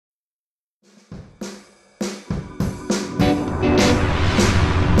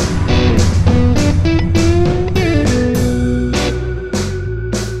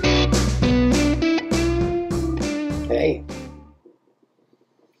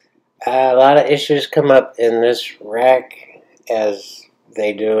A lot of issues come up in this rack, as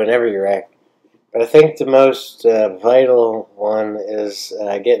they do in every rack. But I think the most vital one is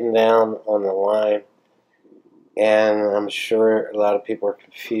getting down on the line. And I'm sure a lot of people are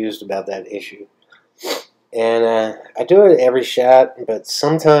confused about that issue. And I do it every shot, but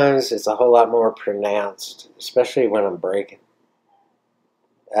sometimes it's a whole lot more pronounced, especially when I'm breaking.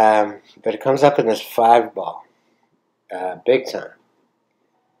 But it comes up in this 5-ball, big time.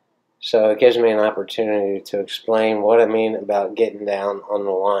 So it gives me an opportunity to explain what I mean about getting down on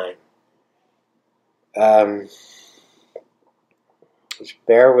the line. Just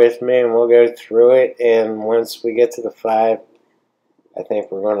bear with me and we'll go through it. And once we get to the 5, I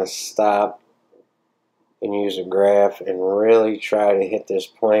think we're going to stop and use a graph and really try to hit this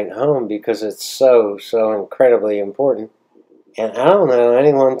point home, because it's so incredibly important. And I don't know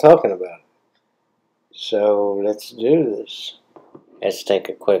anyone talking about it. So let's do this. Let's take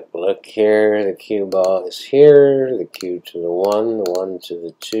a quick look here. The cue ball is here. The cue to the 1, the 1 to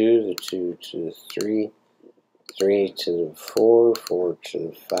the 2, the 2 to the 3, 3 to the 4, 4 to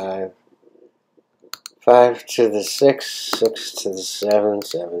the 5, 5 to the 6, 6 to the 7,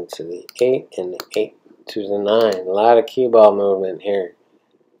 7 to the 8, and the 8 to the 9. A lot of cue ball movement here.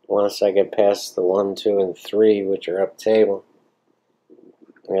 Once I get past the 1, 2, and 3, which are up table.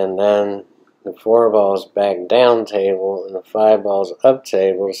 And then the 4 ball's back down table, and the 5 ball's up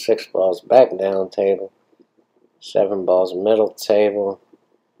table, the 6 ball's back down table, 7 ball's middle table,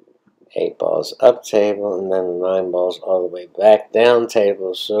 8 ball's up table, and then the 9 ball's all the way back down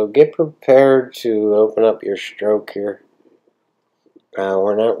table. So get prepared to open up your stroke here.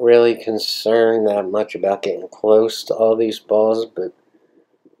 We're not really concerned that much about getting close to all these balls, but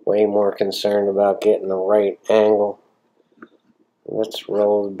way more concerned about getting the right angle. Let's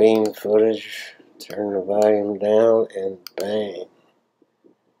roll the beam footage, turn the volume down, and bang.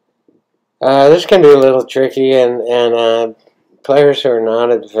 This can be a little tricky, and players who are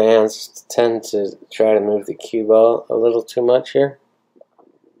not advanced tend to try to move the cue ball a little too much here.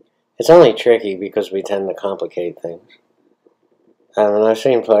 It's only tricky because we tend to complicate things. And I've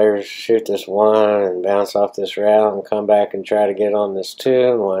seen players shoot this 1 and bounce off this rail and come back and try to get on this 2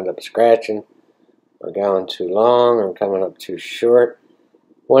 and wind up scratching, or going too long, or coming up too short.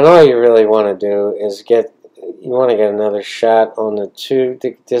 When all you really want to do is you want to get another shot on the 2.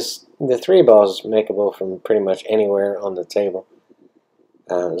 The 3 ball is makeable from pretty much anywhere on the table,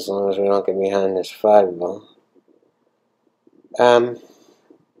 as long as we don't get behind this 5 ball.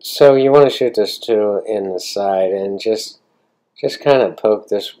 So you want to shoot this 2 in the side and just kind of poke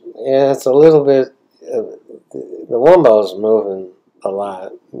this. Yeah, it's a little bit. The 1 ball is moving a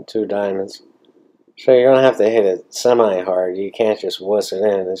lot, 2 diamonds. So you're going to have to hit it semi-hard. You can't just wuss it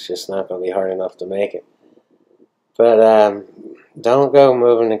in. It's just not going to be hard enough to make it. But don't go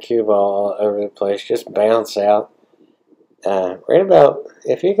moving the cue ball all over the place. Just bounce out. Right about,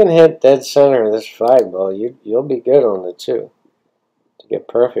 if you can hit dead center of this 5 ball, you'll be good on the 2 to get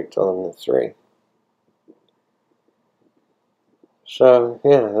perfect on the 3. So,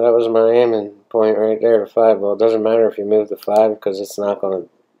 yeah, that was my aiming point right there, the 5 ball. It doesn't matter if you move the 5, because it's not going to,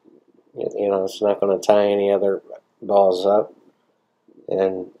 it's not going to tie any other balls up.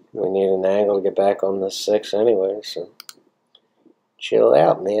 And we need an angle to get back on the 6 anyway, so chill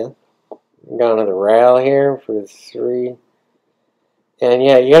out, man. I'm going to the rail here for the 3. And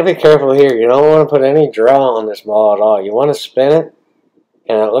yeah, you got to be careful here. You don't want to put any draw on this ball at all. You want to spin it,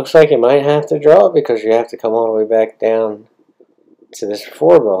 and it looks like you might have to draw because you have to come all the way back down to this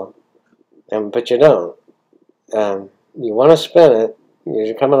 4 ball. But you don't. You want to spin it.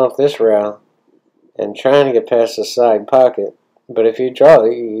 You're coming off this rail and trying to get past the side pocket. But if you draw,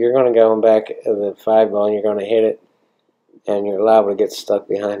 you're going to go back to the 5 ball and you're going to hit it, and you're liable to get stuck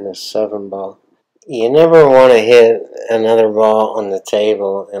behind this 7 ball. You never want to hit another ball on the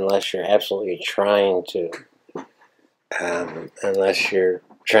table unless you're absolutely trying to. Unless you're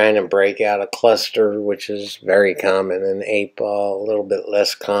trying to break out a cluster, which is very common in 8 ball, a little bit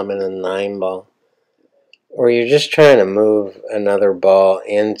less common in 9 ball. Or you're just trying to move another ball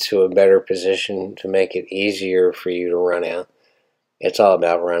into a better position to make it easier for you to run out. It's all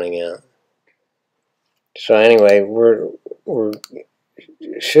about running out. So anyway, we're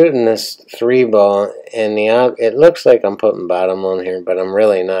shooting this 3 ball, and it looks like I'm putting bottom on here, but I'm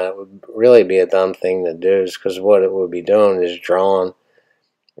really not. It would really be a dumb thing to do, because what it would be doing is drawing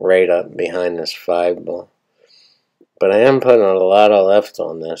right up behind this 5 ball. But I am putting a lot of left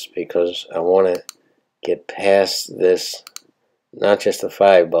on this because I want to get past this, not just the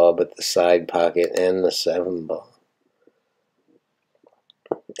 5 ball, but the side pocket and the 7 ball.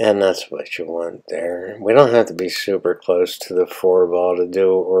 And that's what you want there. We don't have to be super close to the 4 ball to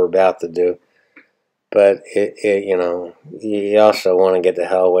do what we're about to do. But, you know, you also want to get the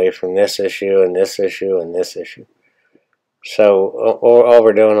hell away from this issue and this issue and this issue. So all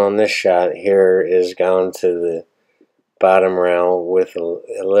we're doing on this shot here is going to the bottom rail with a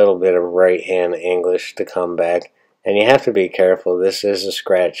little bit of right hand English to come back. And you have to be careful. This is a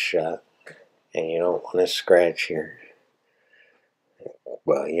scratch shot. And you don't want to scratch here.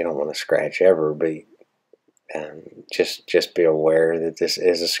 Well, you don't want to scratch ever, but just be aware that this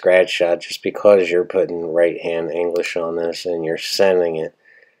is a scratch shot just because you're putting right hand English on this and you're sending it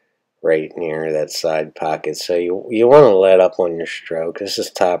right near that side pocket. So you want to let up on your stroke. This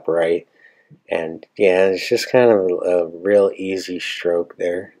is top right. And yeah, it's just kind of a real easy stroke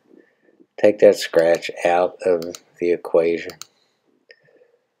there. Take that scratch out of the equation.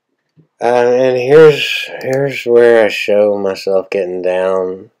 And here's where I show myself getting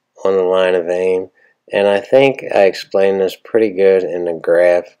down on the line of aim. And I think I explained this pretty good in the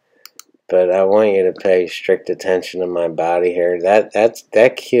graph, but I want you to pay strict attention to my body here.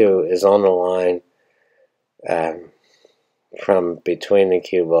 That cue is on the line from between the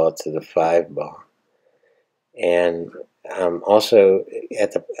cue ball to the 5 ball. And I'm also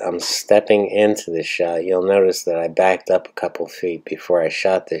I'm stepping into the shot. You'll notice that I backed up a couple feet before I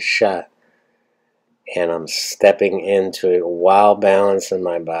shot this shot. And I'm stepping into it while balancing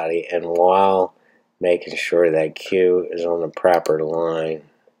my body and while making sure that cue is on the proper line.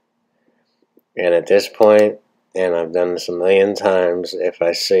 And at this point, and I've done this a million times, if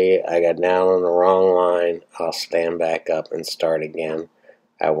I see I got down on the wrong line, I'll stand back up and start again.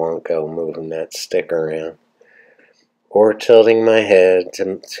 I won't go moving that stick around or tilting my head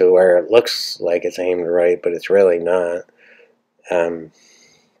to where it looks like it's aimed right, but it's really not.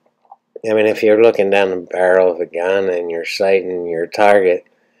 I mean, if you're looking down the barrel of a gun and you're sighting your target,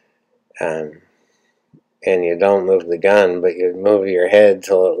 and you don't move the gun, but you move your head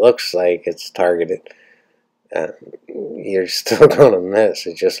till it looks like it's targeted, you're still going to miss.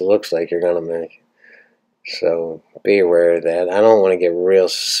 It just looks like you're going to miss. So be aware of that. I don't want to get real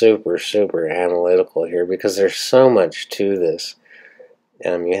super analytical here because there's so much to this.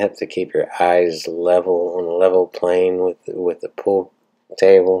 You have to keep your eyes level on a level plane with the pool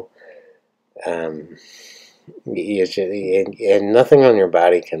table. And nothing on your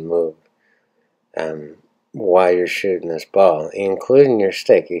body can move while you're shooting this ball, including your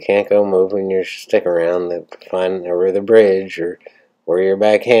stick. You can't go moving your stick around to find over the bridge or your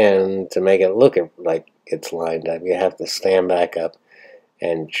backhand to make it look like it's lined up. You have to stand back up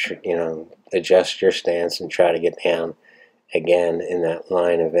and adjust your stance and try to get down again in that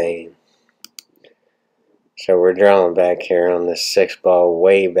line of aim. So we're drawing back here on this 6 ball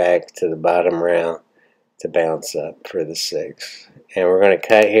way back to the bottom rail to bounce up for the 6. And we're going to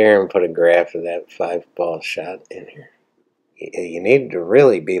cut here and put a graph of that 5 ball shot in here. You need to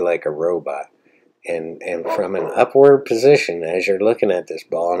really be like a robot. And from an upward position, as you're looking at this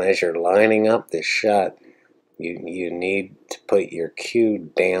ball and as you're lining up this shot, you need to put your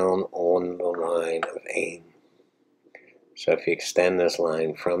cue down on the line of aim. So if you extend this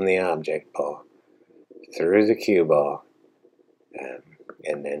line from the object ball through the cue ball,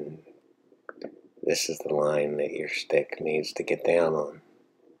 and then this is the line that your stick needs to get down on.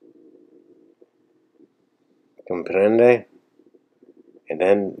 Comprende? And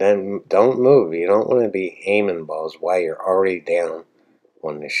then don't move. You don't want to be aiming balls while you're already down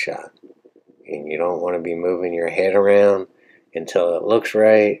on this shot. And you don't want to be moving your head around until it looks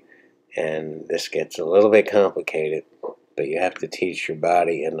right. And this gets a little bit complicated. But you have to teach your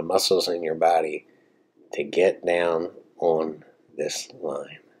body and the muscles in your body to get down on this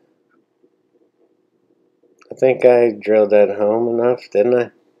line. I think I drilled that home enough,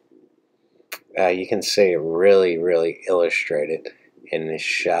 didn't I? You can see it really illustrated in this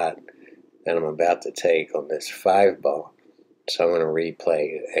shot that I'm about to take on this 5 ball. So I'm going to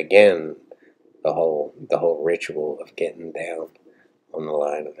replay again the whole ritual of getting down on the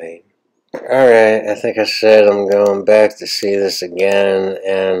line of aim. Alright, I think I said I'm going back to see this again,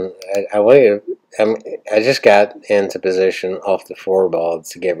 and I waited. I just got into position off the 4 ball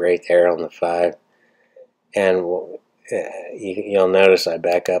to get right there on the 5. And you'll notice I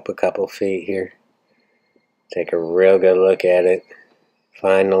back up a couple feet here. Take a real good look at it.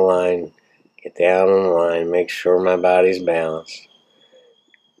 Find the line. Get down on the line. Make sure my body's balanced.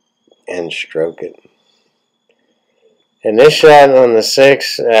 And stroke it. And this shot on the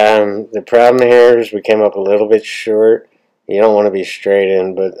 6, the problem here is we came up a little bit short. You don't want to be straight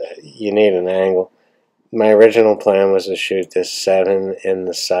in, but you need an angle. My original plan was to shoot this 7 in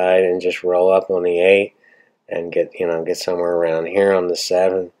the side and just roll up on the 8. and get somewhere around here on the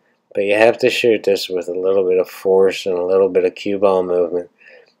 7. But you have to shoot this with a little bit of force and a little bit of cue ball movement.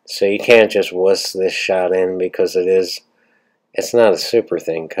 So you can't just wuss this shot in, because it's not a super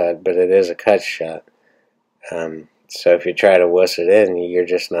thin cut, but it is a cut shot. So if you try to wuss it in, you're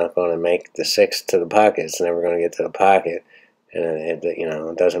just not going to make the 6 to the pocket. It's never going to get to the pocket, and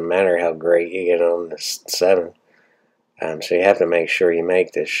it doesn't matter how great you get on the 7. So you have to make sure you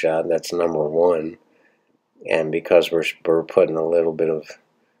make this shot. That's number 1. And because we're putting a little bit of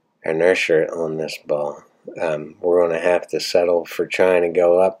inertia on this ball, we're going to have to settle for trying to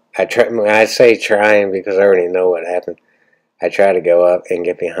go up. I say trying because I already know what happened. I try to go up and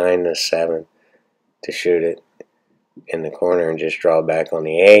get behind the 7 to shoot it in the corner and just draw back on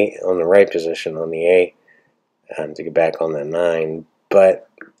the 8, on the right position on the 8, to get back on the 9. But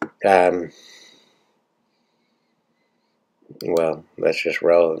well, let's just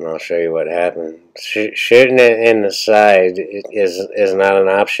roll it and I'll show you what happened. Shooting it in the side is not an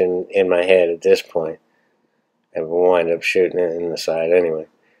option in my head at this point. I will wind up shooting it in the side anyway.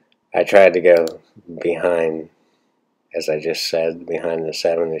 I tried to go behind, as I just said, behind the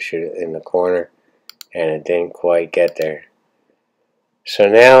 7 to shoot it in the corner, and it didn't quite get there. So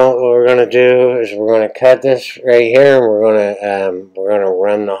now what we're going to do is we're going to cut this right here, and we're going to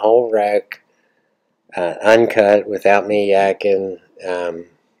run the whole rack uncut without me yakking,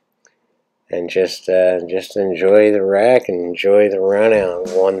 and just enjoy the rack and enjoy the run out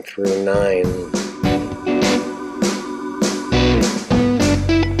 1 through 9.